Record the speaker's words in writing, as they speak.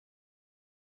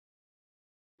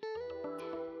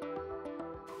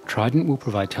Trident will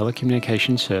provide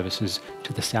telecommunication services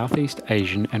to the Southeast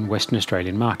Asian and Western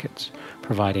Australian markets,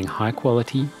 providing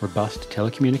high-quality, robust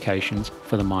telecommunications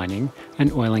for the mining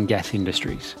and oil and gas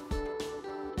industries.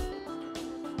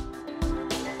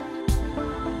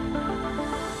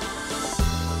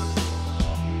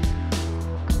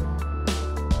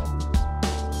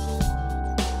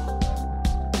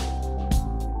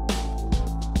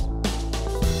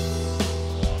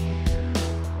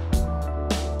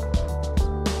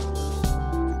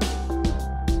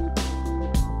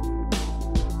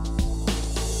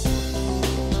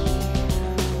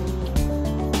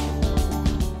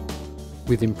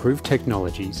 With improved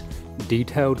technologies,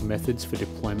 detailed methods for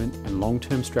deployment and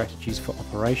long-term strategies for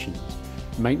operations,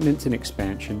 maintenance and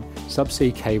expansion,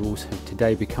 subsea cables have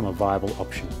today become a viable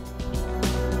option.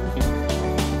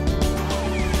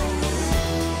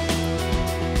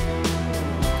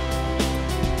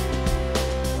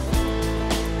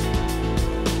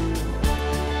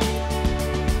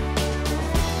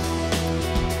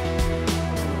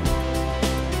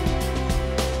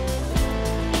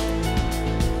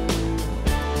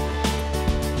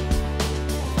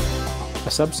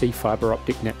 A subsea fibre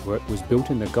optic network was built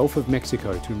in the Gulf of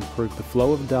Mexico to improve the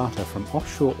flow of data from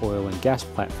offshore oil and gas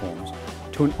platforms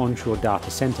to an onshore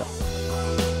data centre.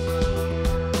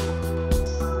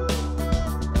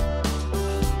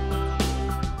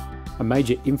 A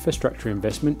major infrastructure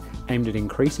investment aimed at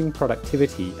increasing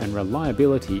productivity and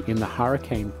reliability in the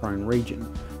hurricane-prone region,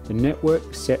 the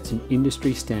network sets an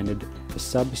industry standard for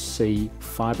subsea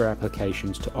fibre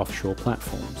applications to offshore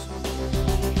platforms.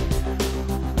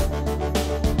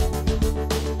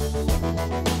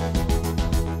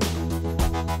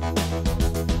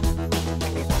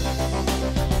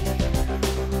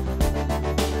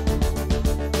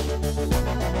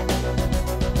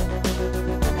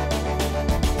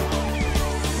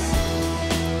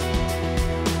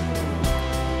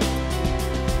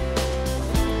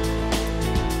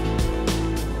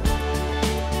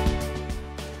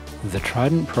 The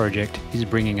Trident project is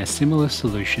bringing a similar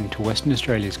solution to Western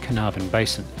Australia's Carnarvon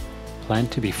Basin,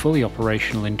 planned to be fully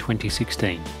operational in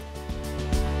 2016.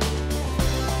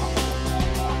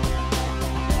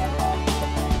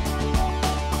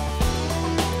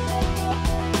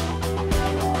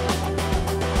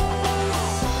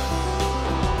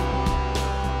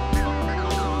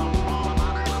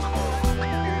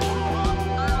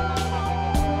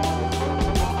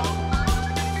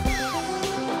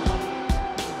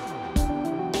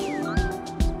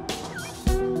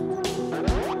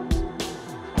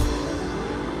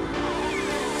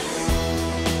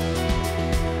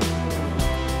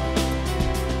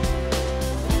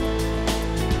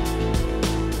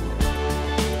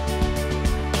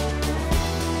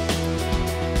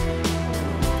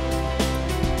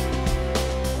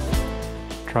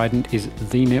 Trident is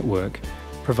the network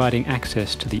providing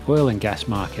access to the oil and gas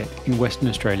market in Western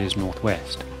Australia's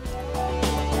northwest.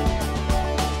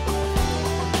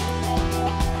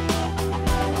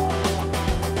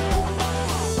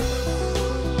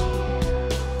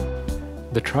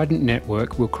 The Trident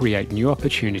network will create new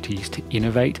opportunities to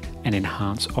innovate and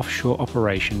enhance offshore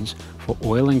operations for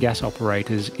oil and gas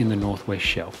operators in the Northwest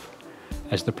Shelf.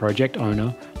 As the project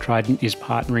owner, Trident is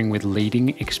partnering with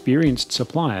leading, experienced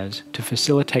suppliers to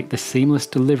facilitate the seamless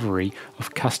delivery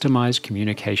of customised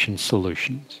communication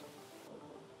solutions.